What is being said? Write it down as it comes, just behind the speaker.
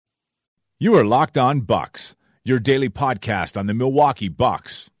You are Locked On Bucks, your daily podcast on the Milwaukee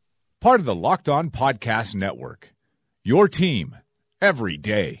Bucks. Part of the Locked On Podcast Network. Your team every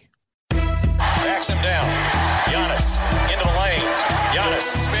day. Backs him down. Giannis into the lane. Giannis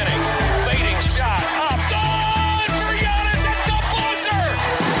spinning. Fading shot. Up. Good for Giannis at the buzzer.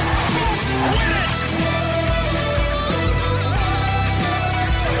 Bucks win it.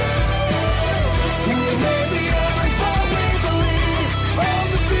 We may be young, but we believe on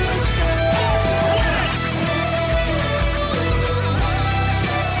the future. Bucks win it.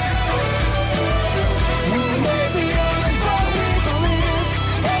 We may be young, but we believe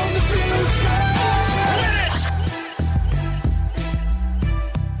on the future. Bucks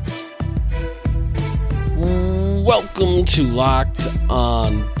win it. Welcome to Locked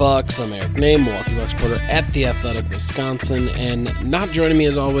On Bucks. I'm Eric Name, Milwaukee Bucks reporter at The Athletic Wisconsin, and not joining me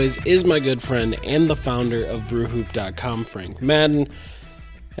as always is my good friend and the founder of BrewHoop.com, Frank Madden.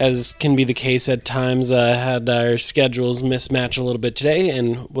 As can be the case at times, had our schedules mismatch a little bit today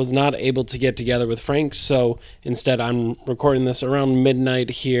and was not able to get together with Frank, so instead I'm recording this around midnight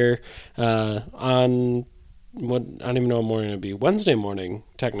here on what I don't even know what morning it'd be. Wednesday morning,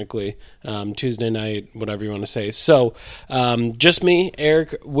 technically. Tuesday night, whatever you want to say. So, just me,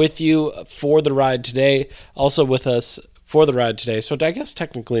 Eric, with you for the ride today. Also with us for the ride today, so I guess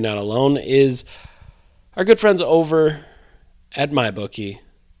technically not alone, is our good friends over at MyBookie.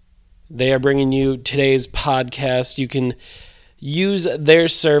 They are bringing you today's podcast. You can use their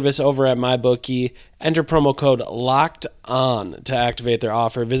service over at MyBookie. Enter promo code LOCKEDON to activate their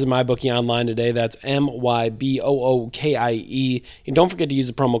offer. Visit MyBookie online today. That's MyBookie. And don't forget to use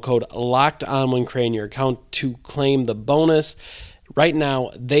the promo code LOCKEDON when creating your account to claim the bonus. Right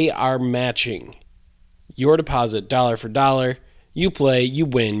now, they are matching your deposit dollar for dollar. You play, you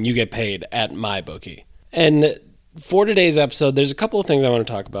win, you get paid at MyBookie. And for today's episode, there's a couple of things I want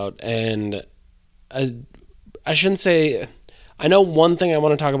to talk about. And I shouldn't say... I know one thing I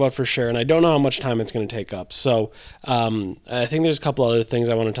want to talk about for sure, and I don't know how much time it's going to take up. So I think there's a couple other things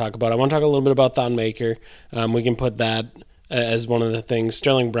I want to talk about. I want to talk a little bit about Thon Maker. We can put that as one of the things.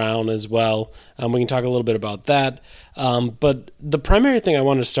 Sterling Brown as well. We can talk a little bit about that. But the primary thing I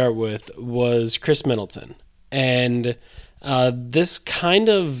wanted to start with was Khris Middleton. And this kind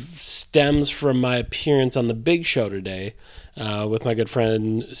of stems from my appearance on The Big Show today with my good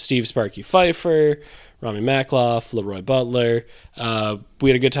friend Steve Sparky Pfeiffer, Rami Makloff, Leroy Butler. We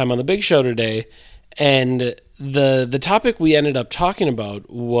had a good time on The Big Show today, and the topic we ended up talking about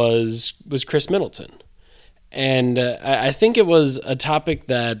was Khris Middleton. And I think it was a topic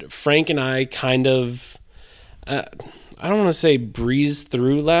that Frank and I kind of, I don't want to say breezed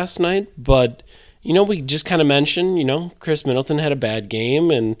through last night, but, we just kind of mentioned, Khris Middleton had a bad game,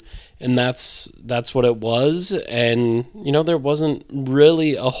 and that's what it was. And, there wasn't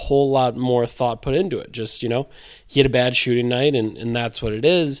really a whole lot more thought put into it. Just, he had a bad shooting night, and that's what it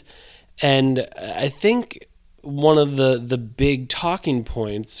is. And I think one of the big talking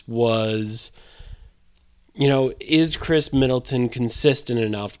points was, is Khris Middleton consistent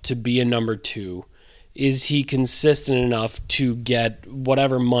enough to be a number two? Is he consistent enough to get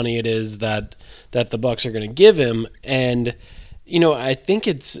whatever money it is that the Bucks are going to give him? And I think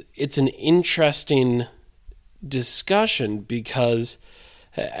it's an interesting discussion because,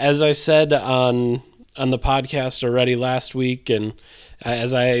 as I said on the podcast already last week, and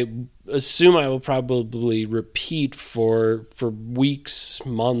as I assume I will probably repeat for weeks,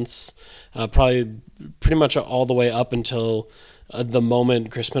 months, probably pretty much all the way up until the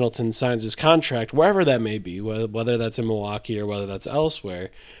moment Khris Middleton signs his contract, wherever that may be, whether that's in Milwaukee or whether that's elsewhere.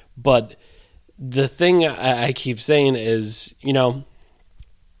 But the thing I keep saying is, you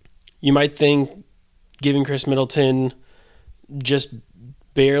might think giving Khris Middleton just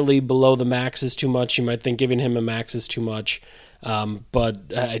barely below the max is too much. You might think giving him a max is too much.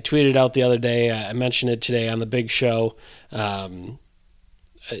 But I tweeted out the other day, I mentioned it today on The Big Show.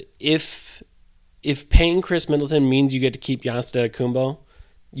 If paying Khris Middleton means you get to keep Giannis Antetokounmpo,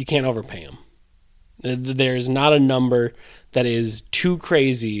 you can't overpay him. There's not a number that is too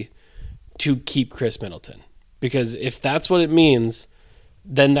crazy to keep Khris Middleton. Because if that's what it means,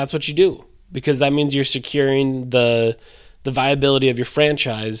 then that's what you do. Because that means you're securing the viability of your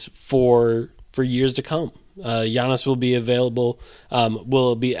franchise for years to come. Giannis will be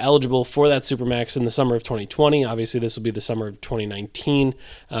will be eligible for that Supermax in the summer of 2020. Obviously, this will be the summer of 2019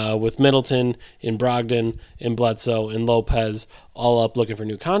 with Middleton, in Brogdon, in Bledsoe, in Lopez, all up looking for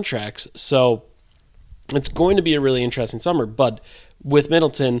new contracts. So it's going to be a really interesting summer. But with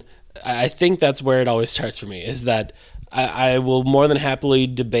Middleton, I think that's where it always starts for me, is that I will more than happily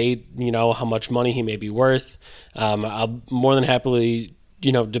debate, how much money he may be worth. I'll more than happily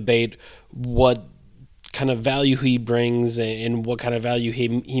debate what kind of value he brings and what kind of value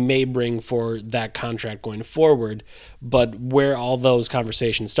he may bring for that contract going forward. But where all those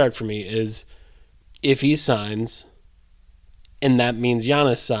conversations start for me is if he signs, and that means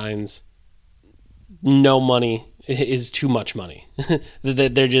Giannis signs, no money is too much money.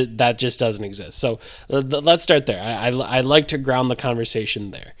 That just doesn't exist. So let's start there. I like to ground the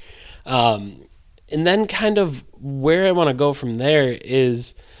conversation there. And then kind of where I want to go from there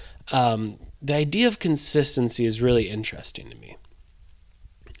is the idea of consistency is really interesting to me.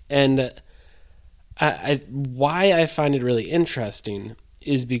 And why I find it really interesting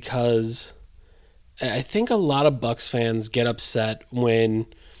is because I think a lot of Bucks fans get upset when,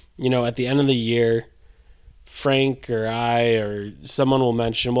 at the end of the year, Frank or I or someone will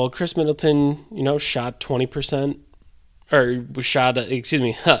mention, well, Chris Middleton, shot 20%, or shot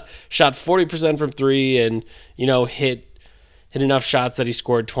 40% from three and, hit enough shots that he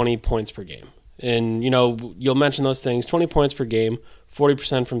scored 20 points per game. And, you'll mention those things, 20 points per game,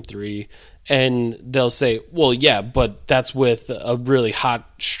 40% from three, and they'll say, well, yeah, but that's with a really hot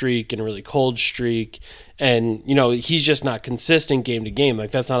streak and a really cold streak. And, he's just not consistent game to game.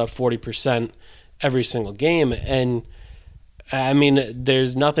 Like, that's not a 40% every single game. And, I mean,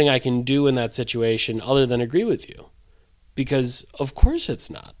 there's nothing I can do in that situation other than agree with you. Because, of course, it's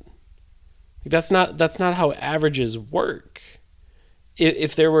not. That's not how averages work.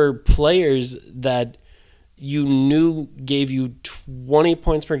 If there were players that you knew gave you 20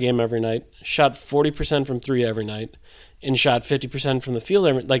 points per game every night, shot 40% from three every night, and shot 50% from the field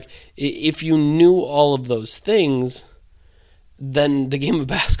every, if you knew all of those things, then the game of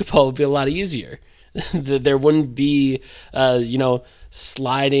basketball would be a lot easier. There wouldn't be,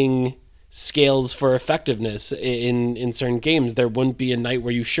 sliding scales for effectiveness in certain games. There wouldn't be a night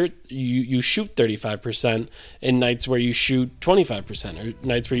where you shoot 35% and nights where you shoot 25% or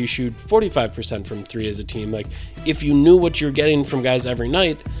nights where you shoot 45% from three as a team. Like, if you knew what you're getting from guys every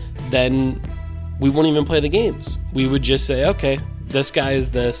night, then we wouldn't even play the games. We would just say, okay, this guy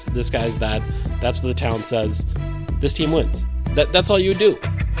is this guy is that. That's what the talent says. This team wins. That's all you would do.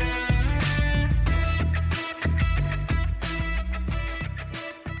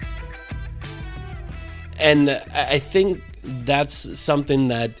 And I think that's something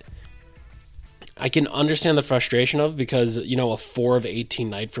that I can understand the frustration of because, a 4 of 18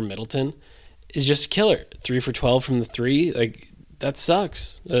 night from Middleton is just a killer. 3 for 12 from the three, that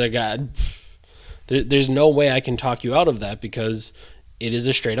sucks. There's no way I can talk you out of that because it is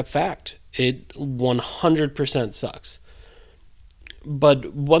a straight up fact. It 100% sucks.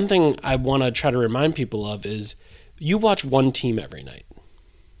 But one thing I want to try to remind people of is you watch one team every night.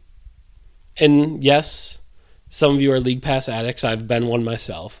 And yes, some of you are League Pass addicts. I've been one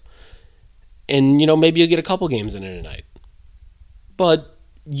myself. And, maybe you get a couple games in a night. But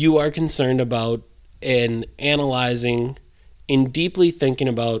you are concerned about and analyzing and deeply thinking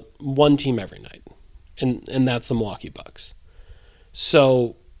about one team every night. And that's the Milwaukee Bucks.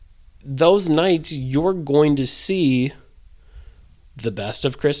 So those nights, you're going to see the best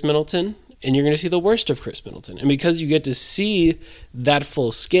of Chris Middleton and you're going to see the worst of Chris Middleton. And because you get to see that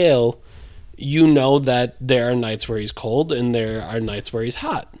full scale, you know that there are nights where he's cold and there are nights where he's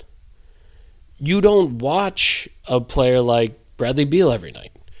hot. You don't watch a player like Bradley Beal every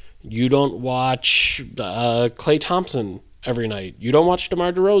night. You don't watch Klay Thompson every night. You don't watch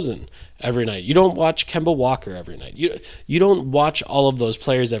DeMar DeRozan every night. You don't watch Kemba Walker every night. You don't watch all of those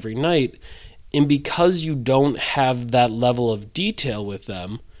players every night. And because you don't have that level of detail with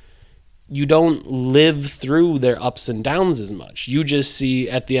them, you don't live through their ups and downs as much. You just see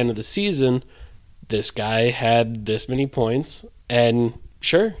at the end of the season, this guy had this many points, and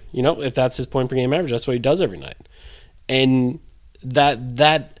sure, if that's his point per game average, that's what he does every night. And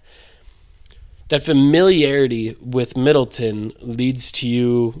that familiarity with Middleton leads to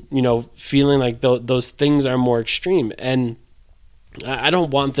you, feeling like those things are more extreme. And I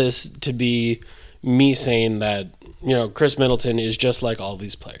don't want this to be me saying that, Chris Middleton is just like all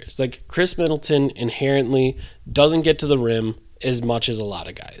these players. Like, Chris Middleton inherently doesn't get to the rim as much as a lot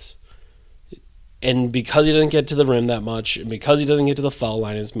of guys. And because he doesn't get to the rim that much, and because he doesn't get to the foul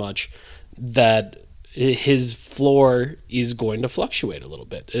line as much, that his floor is going to fluctuate a little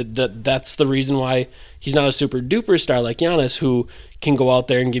bit. That's the reason why he's not a super duper star like Giannis, who can go out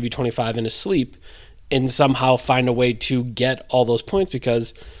there and give you 25 in his sleep and somehow find a way to get all those points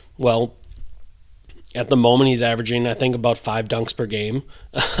because, well, at the moment he's averaging, I think, about 5 dunks per game.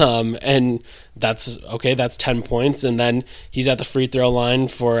 And that's 10 points. And then he's at the free throw line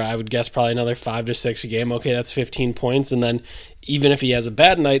for, I would guess, probably another 5 to 6 a game. Okay, that's 15 points. And then even if he has a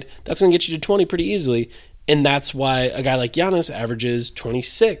bad night, that's going to get you to 20 pretty easily. And that's why a guy like Giannis averages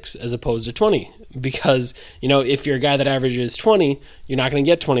 26 as opposed to 20. Because, if you're a guy that averages 20, you're not going to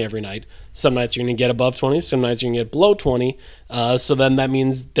get 20 every night. Some nights you're going to get above 20. Some nights you're going to get below 20. So then that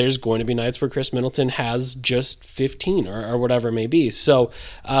means there's going to be nights where Chris Middleton has just 15 or whatever it may be. So,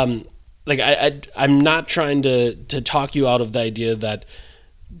 I'm not trying to talk you out of the idea that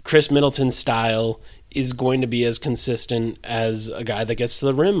Chris Middleton's style is going to be as consistent as a guy that gets to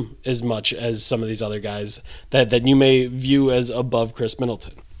the rim as much as some of these other guys that you may view as above Chris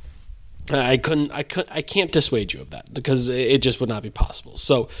Middleton. I can't dissuade you of that because it just would not be possible.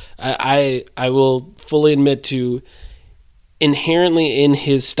 So I will fully admit to inherently in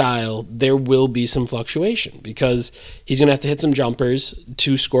his style, there will be some fluctuation because he's going to have to hit some jumpers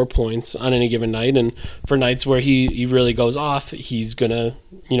to score points on any given night. And for nights where he really goes off, he's going to,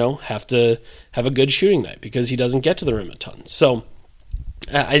 have to have a good shooting night because he doesn't get to the rim a ton. So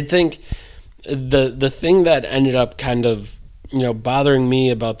I think the thing that ended up kind of, bothering me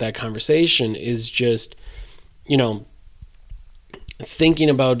about that conversation is just, thinking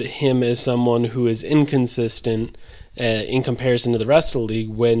about him as someone who is inconsistent in comparison to the rest of the league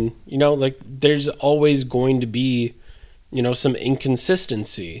when, there's always going to be, some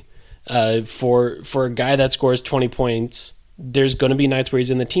inconsistency. For a guy that scores 20 points, there's going to be nights where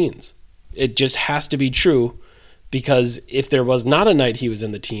he's in the teens. It just has to be true because if there was not a night he was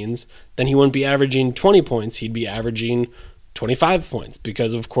in the teens, then he wouldn't be averaging 20 points. He'd be averaging 25 points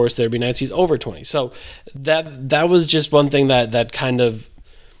because, of course, there'd be nights he's over 20. So that was just one thing that kind of,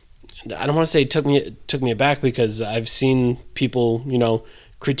 I don't want to say took me aback because I've seen people,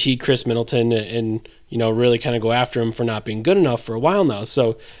 critique Chris Middleton and, really kind of go after him for not being good enough for a while now.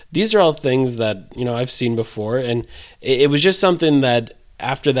 So these are all things that, I've seen before. And it was just something that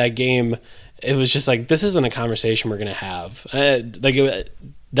after that game, it was just like, this isn't a conversation we're going to have.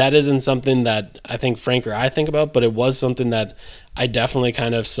 That isn't something that I think Frank or I think about, but it was something that I definitely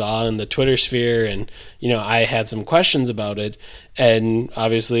kind of saw in the Twitter sphere. And, I had some questions about it. And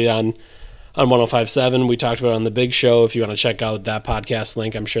obviously on 105.7, we talked about it on the big show. If you want to check out that podcast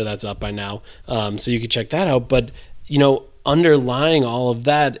link, I'm sure that's up by now. So you could check that out. But, underlying all of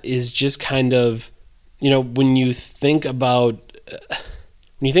that is just kind of, when you think about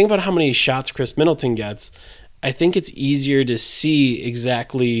how many shots Chris Middleton gets, I think it's easier to see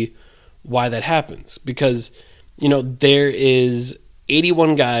exactly why that happens because, there is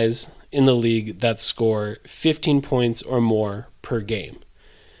 81 guys in the league that score 15 points or more per game.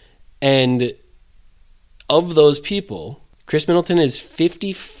 And of those people, Chris Middleton is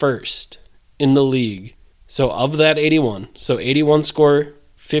 51st in the league. So of that 81, so 81 score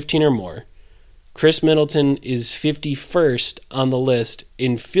 15 or more, Chris Middleton is 51st on the list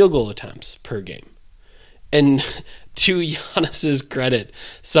in field goal attempts per game. And to Giannis's credit,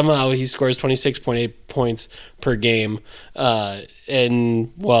 somehow he scores 26.8 points per game.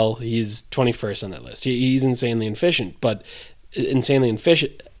 And, well, he's 21st on that list. He's insanely efficient, but efficient,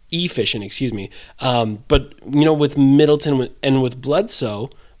 but, with Middleton and with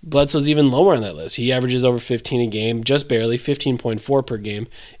Bledsoe's even lower on that list. He averages over 15 a game, just barely, 15.4 per game,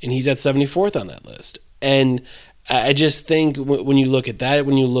 and he's at 74th on that list. And I just think when you look at that,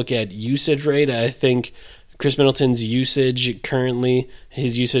 when you look at usage rate, I think Chris Middleton's usage currently,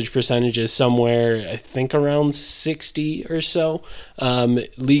 his usage percentage is somewhere, I think, around 60 or so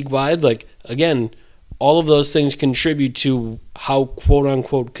league-wide. Again, all of those things contribute to how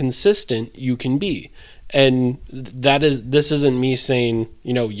quote-unquote consistent you can be. And this isn't me saying,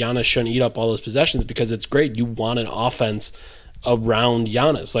 Giannis shouldn't eat up all those possessions because it's great. You want an offense around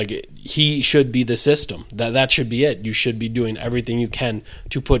Giannis. He should be the system. That should be it. You should be doing everything you can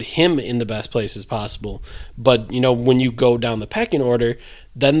to put him in the best places possible. But, when you go down the pecking order,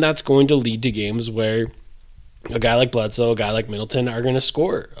 then that's going to lead to games where a guy like Bledsoe, a guy like Middleton are going to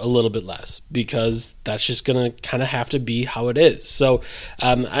score a little bit less because that's just going to kind of have to be how it is. So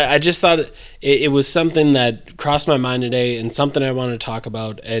I just thought it was something that crossed my mind today and something I wanted to talk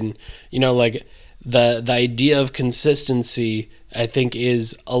about. And, the idea of consistency, I think,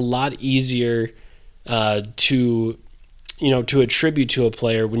 is a lot easier to attribute to a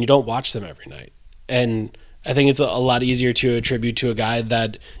player when you don't watch them every night. And I think it's a lot easier to attribute to a guy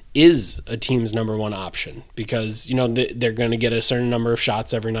that is a team's number one option because, they're going to get a certain number of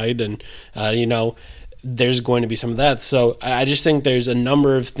shots every night and, there's going to be some of that. So I just think there's a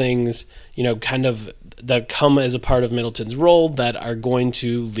number of things, kind of that come as a part of Middleton's role that are going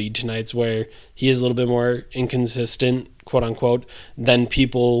to lead to nights where he is a little bit more inconsistent, quote unquote, than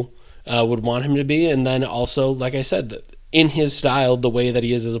people would want him to be. And then also, like I said, in his style, the way that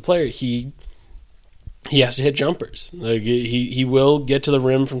he is as a player, he he has to hit jumpers. Like he will get to the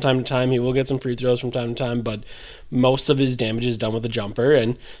rim from time to time. He will get some free throws from time to time, but most of his damage is done with the jumper.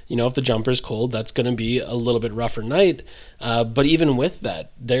 And, if the jumper's cold, that's going to be a little bit rougher night. But even with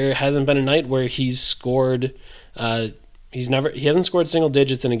that, there hasn't been a night where he's scored. He hasn't scored single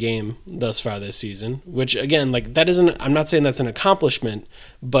digits in a game thus far this season, which again, like that isn't, I'm not saying that's an accomplishment,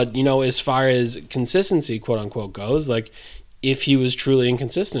 but as far as consistency, quote unquote, goes, like if he was truly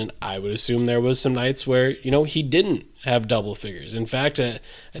inconsistent, I would assume there was some nights where, he didn't have double figures. In fact, I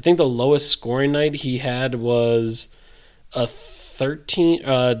think the lowest scoring night he had was a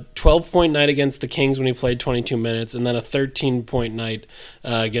 12-point night against the Kings when he played 22 minutes, and then a 13-point night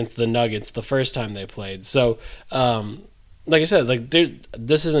against the Nuggets the first time they played. So, like I said,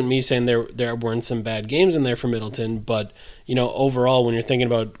 this isn't me saying there weren't some bad games in there for Middleton, but overall, when you're thinking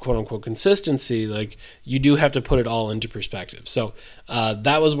about quote unquote consistency, like you do have to put it all into perspective. So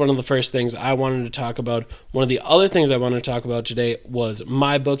that was one of the first things I wanted to talk about. One of the other things I wanted to talk about today was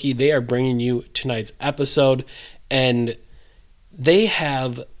MyBookie. They are bringing you tonight's episode, and they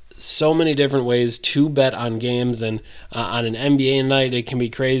have so many different ways to bet on games, and on an NBA night it can be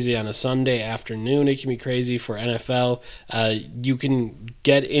crazy. On a Sunday afternoon it can be crazy. For NFL, you can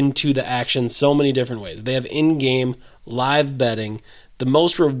get into the action so many different ways. They have in-game live betting, the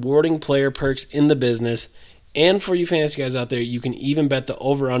most rewarding player perks in the business, and for you fantasy guys out there, you can even bet the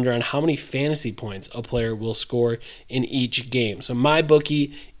over-under on how many fantasy points a player will score in each game. So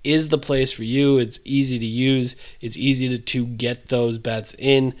MyBookie is the place for you. It's easy to use. It's easy to get those bets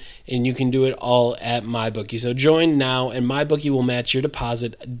in, and you can do it all at MyBookie. So join now, and MyBookie will match your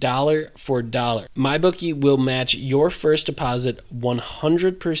deposit dollar for dollar. MyBookie will match your first deposit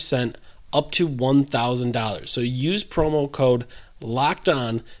 100% up to $1,000. So use promo code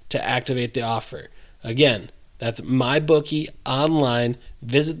LOCKEDON to activate the offer. Again, that's MyBookie online.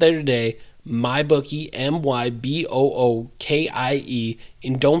 Visit there today. MyBookie, MyBookie,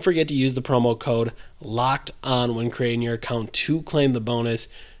 and don't forget to use the promo code LOCKEDON when creating your account to claim the bonus.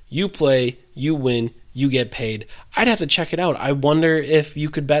 You play, you win, you get paid. I'd have to check it out. I wonder if you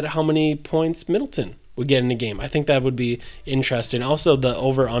could bet how many points Middleton would get in a game. I think that would be interesting. Also, the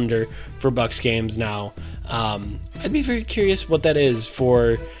over-under for Bucks games now. I'd be very curious what that is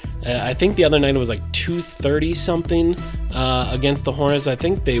for. I think the other night it was like 230 something against the Hornets. I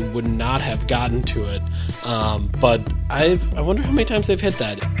think they would not have gotten to it, but I wonder how many times they've hit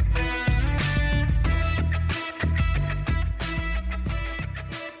that.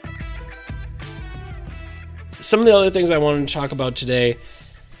 Some of the other things I wanted to talk about today.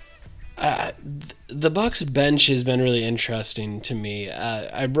 The Bucks bench has been really interesting to me.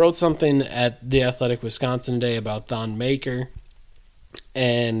 I wrote something at The Athletic Wisconsin today about Thon Maker,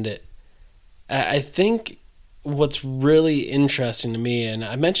 and I think what's really interesting to me, and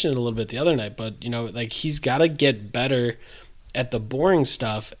I mentioned it a little bit the other night, but he's got to get better at the boring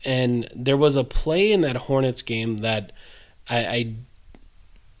stuff. And there was a play in that Hornets game that I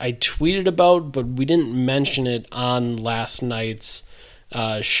tweeted about, but we didn't mention it on last night's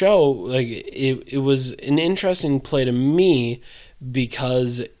show. Like it was an interesting play to me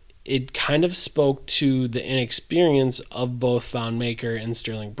because it kind of spoke to the inexperience of both Thon Maker and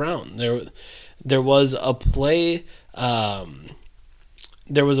Sterling Brown. There was a play.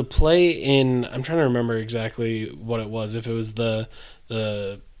 There was a play in. I'm trying to remember exactly what it was. If it was the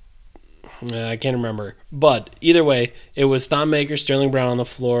I can't remember. But either way, it was Thon Maker, Sterling Brown on the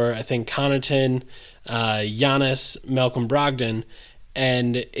floor. I think Connaughton, Giannis, Malcolm Brogdon.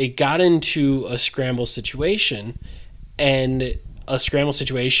 And it got into a scramble situation, and a scramble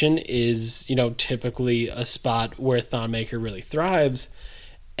situation is, typically a spot where Thon Maker really thrives,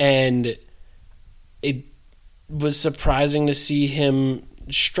 and it was surprising to see him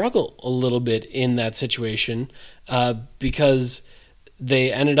struggle a little bit in that situation because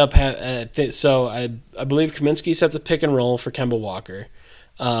they ended up so I believe Kaminsky sets a pick and roll for Kemba Walker.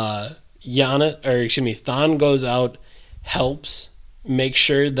 Thon goes out, helps. Make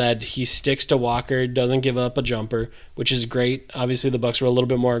sure that he sticks to Walker, doesn't give up a jumper, which is great. Obviously, the Bucks were a little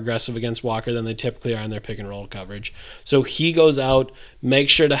bit more aggressive against Walker than they typically are in their pick and roll coverage. So he goes out,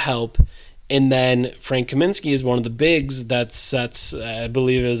 makes sure to help, and then Frank Kaminsky is one of the bigs that sets, I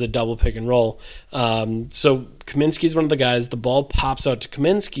believe it was a double pick and roll. So Kaminsky is one of the guys. The ball pops out to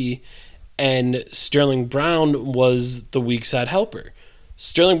Kaminsky, and Sterling Brown was the weak side helper.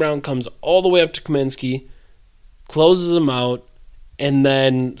 Sterling Brown comes all the way up to Kaminsky, closes him out, and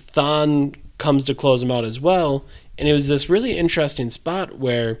then Thon comes to close him out as well. And it was this really interesting spot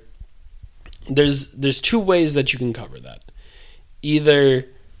where there's two ways that you can cover that. Either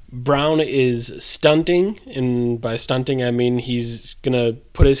Brown is stunting, and by stunting I mean he's going to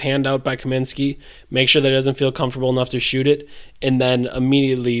put his hand out by Kaminsky, make sure that he doesn't feel comfortable enough to shoot it, and then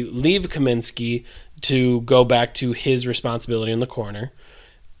immediately leave Kaminsky to go back to his responsibility in the corner.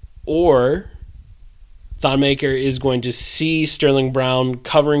 Or Thon Maker is going to see Sterling Brown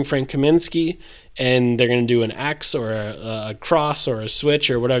covering Frank Kaminsky, and they're going to do an X or a cross or a switch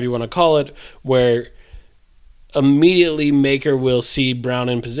or whatever you want to call it, where immediately Maker will see Brown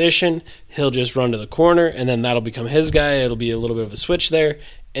in position. He'll just run to the corner, and then that'll become his guy. It'll be a little bit of a switch there,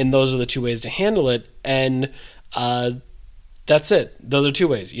 and those are the two ways to handle it. And that's it. Those are two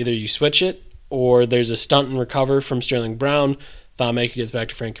ways. Either you switch it, or there's a stunt and recover from Sterling Brown. Thon Maker gets back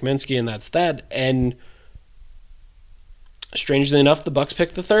to Frank Kaminsky, and that's that. And strangely enough, the Bucks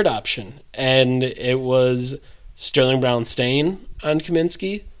picked the third option, and it was Sterling Brown staying on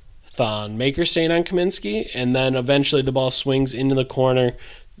Kaminsky, Thon Maker staying on Kaminsky, and then eventually the ball swings into the corner.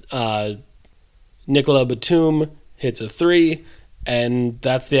 Nicola Batum hits a three, and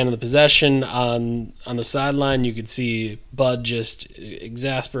that's the end of the possession. On the sideline, you could see Bud just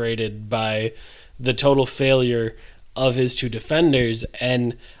exasperated by the total failure of his two defenders.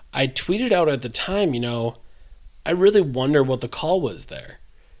 And I tweeted out at the time, I really wonder what the call was there,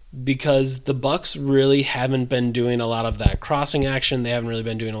 because the Bucks really haven't been doing a lot of that crossing action. They haven't really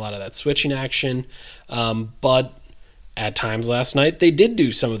been doing a lot of that switching action. But at times last night, they did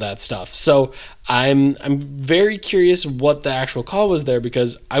do some of that stuff. So I'm very curious what the actual call was there,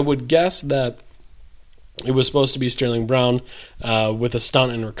 because I would guess that it was supposed to be Sterling Brown with a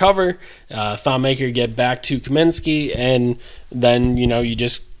stunt and recover. Thon Maker get back to Kaminsky, and then, you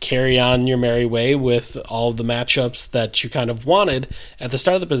just carry on your merry way with all the matchups that you kind of wanted at the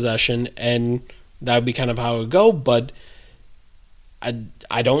start of the possession, and that would be kind of how it would go. But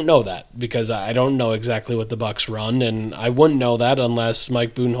I don't know that, because I don't know exactly what the Bucks run, and I wouldn't know that unless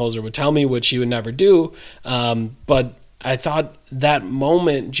Mike Budenholzer would tell me, which he would never do. But I thought that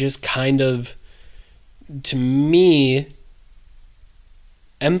moment just kind of, to me,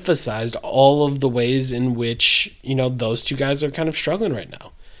 emphasized all of the ways in which, those two guys are kind of struggling right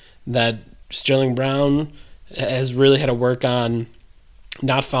now. That Sterling Brown has really had to work on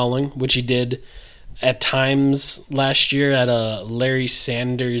not fouling, which he did at times last year at a Larry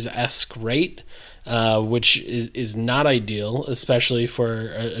Sanders-esque rate, which is not ideal, especially for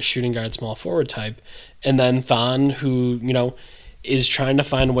a shooting guard, small forward type. And then Thon, who, is trying to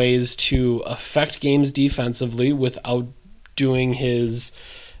find ways to affect games defensively without doing his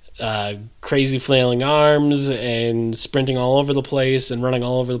crazy flailing arms and sprinting all over the place and running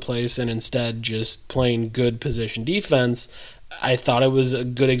all over the place, and instead just playing good position defense. I thought it was a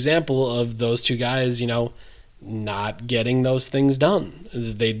good example of those two guys, not getting those things done.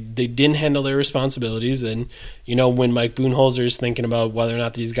 They didn't handle their responsibilities, and, when Mike Budenholzer is thinking about whether or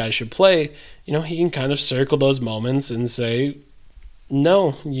not these guys should play, he can kind of circle those moments and say,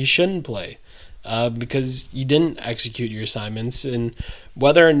 no, you shouldn't play, because you didn't execute your assignments. And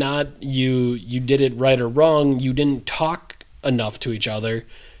whether or not you did it right or wrong, you didn't talk enough to each other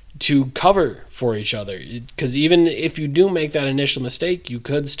to cover for each other. Because even if you do make that initial mistake, you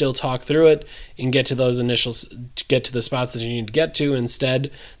could still talk through it and get to the spots that you need to get to.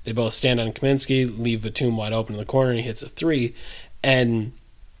 Instead, they both stand on Kaminsky, leave Batum wide open in the corner, and he hits a three. And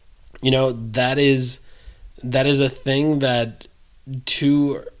that is a thing that,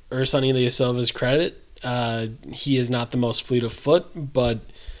 to Ersan Ilyasovan's credit, he is not the most fleet of foot, but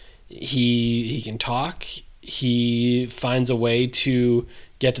he can talk. He finds a way to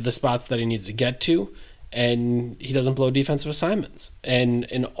get to the spots that he needs to get to, and he doesn't blow defensive assignments.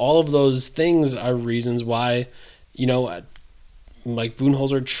 And all of those things are reasons why, Mike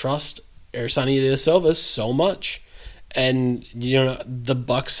Budenholzer trusts Ersan Ilyasova so much. And, the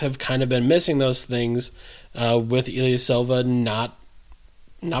Bucks have kind of been missing those things with Ilyasova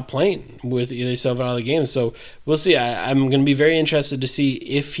not playing, with Ilyasova out of the game. So we'll see. I'm going to be very interested to see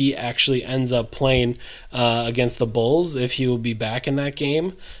if he actually ends up playing against the Bulls, if he will be back in that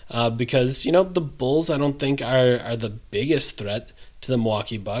game, because, the Bulls I don't think are the biggest threat to the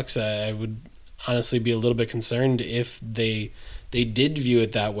Milwaukee Bucks. I would honestly be a little bit concerned if they did view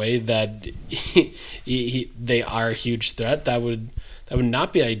it that way, that they are a huge threat. That would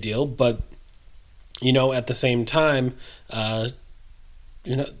not be ideal. But at the same time,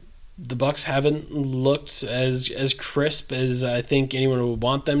 the Bucks haven't looked as crisp as I think anyone would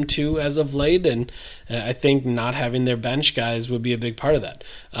want them to as of late, and I think not having their bench guys would be a big part of that.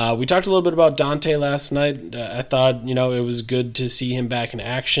 We talked a little bit about Dante last night. I thought it was good to see him back in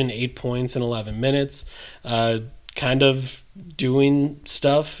action. 8 points in 11 minutes, kind of doing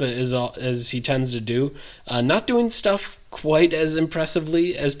stuff as he tends to do, not doing stuff quite as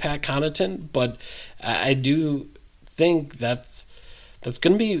impressively as Pat Connaughton, but I do think that's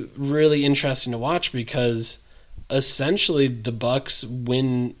going to be really interesting to watch, because essentially the Bucks,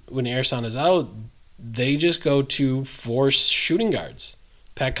 when Ersan is out, they just go to 4 shooting guards.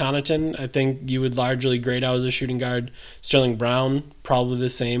 Pat Connaughton, I think you would largely grade out as a shooting guard. Sterling Brown, probably the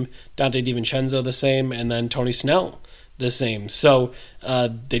same. Dante DiVincenzo, the same. And then Tony Snell, the same. So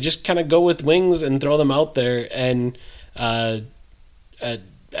they just kind of go with wings and throw them out there. And at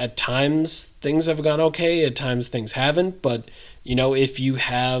times things have gone okay. At times things haven't. But, if you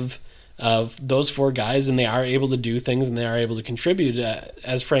have those 4 guys and they are able to do things and they are able to contribute,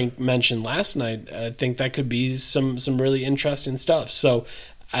 as Frank mentioned last night, I think that could be some really interesting stuff. So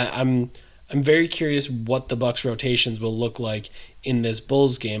I'm very curious what the Bucks rotations will look like in this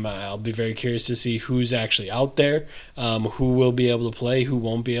Bulls game. I'll be very curious to see who's actually out there, who will be able to play, who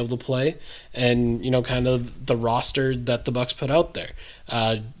won't be able to play, and kind of the roster that the Bucks put out there.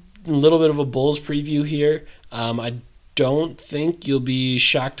 A little bit of a Bulls preview here. I don't think you'll be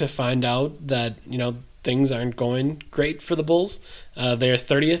shocked to find out that things aren't going great for the Bulls. They're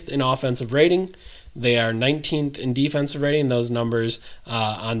 30th in offensive rating. They are 19th in defensive rating. Those numbers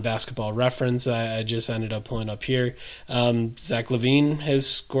on Basketball Reference I just ended up pulling up here. Zach LaVine has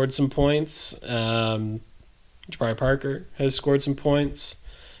scored some points. Jabari Parker has scored some points.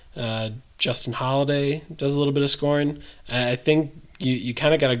 Justin Holiday does a little bit of scoring. I think you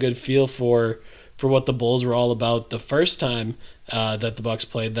kind of got a good feel for what the Bulls were all about the first time that the Bucks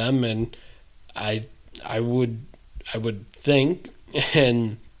played them, and I would think,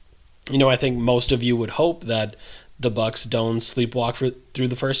 and I think most of you would hope that the Bucks don't sleepwalk through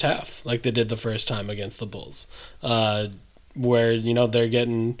the first half like they did the first time against the Bulls, where they're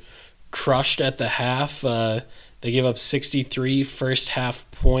getting crushed at the half. They gave up 63 first half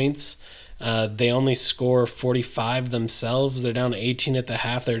points. They only score 45 themselves. They're down 18 at the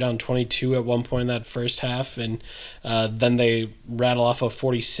half. They're down 22 at one point in that first half. And then they rattle off a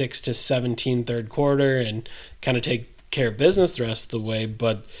 46-17 third quarter and kind of take care of business the rest of the way.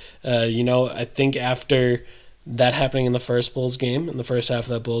 But, I think after that happening in the first Bulls game, in the first half of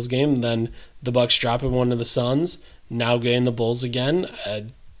that Bulls game, then the Bucks dropping one to the Suns, now getting the Bulls again.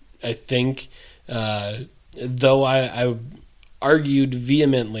 I think, though I argued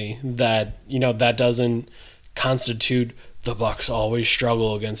vehemently that that doesn't constitute the Bucks always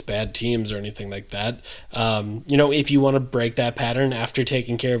struggle against bad teams or anything like that. If you want to break that pattern after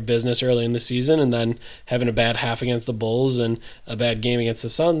taking care of business early in the season and then having a bad half against the Bulls and a bad game against the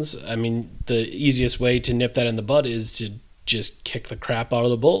Suns, I mean, the easiest way to nip that in the bud is to just kick the crap out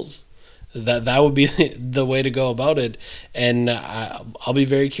of the Bulls. That would be the way to go about it, and I'll be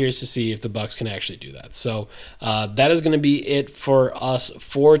very curious to see if the Bucks can actually do that. So that is going to be it for us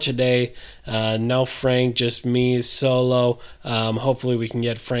for today. No Frank, just me solo. Hopefully we can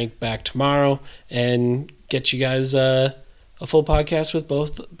get Frank back tomorrow and get you guys a full podcast with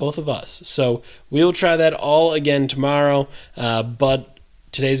both of us. So we will try that all again tomorrow, but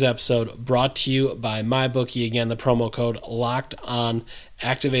today's episode brought to you by MyBookie. Again, the promo code LOCKEDON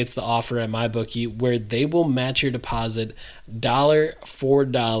activates the offer at MyBookie, where they will match your deposit dollar for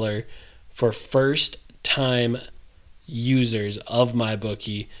dollar for first-time users of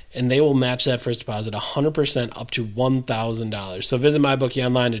MyBookie, and they will match that first deposit 100% up to $1,000. So visit MyBookie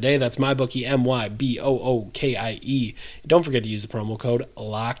online today. That's MyBookie, MyBookie. Don't forget to use the promo code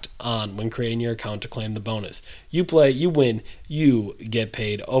LOCKEDON when creating your account to claim the bonus. You play, you win, you get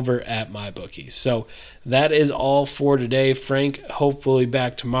paid over at MyBookie. So that is all for today. Frank, hopefully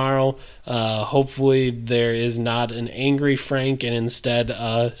back tomorrow. Hopefully there is not an angry Frank and instead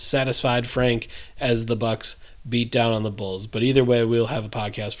a satisfied Frank as the Bucks beat down on the Bulls. But either way, we'll have a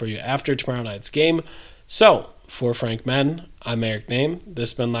podcast for you after tomorrow night's game. So, for Frank Madden, I'm Eric Name. This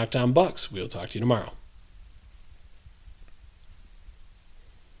has been Locked On Bucks. We'll talk to you tomorrow.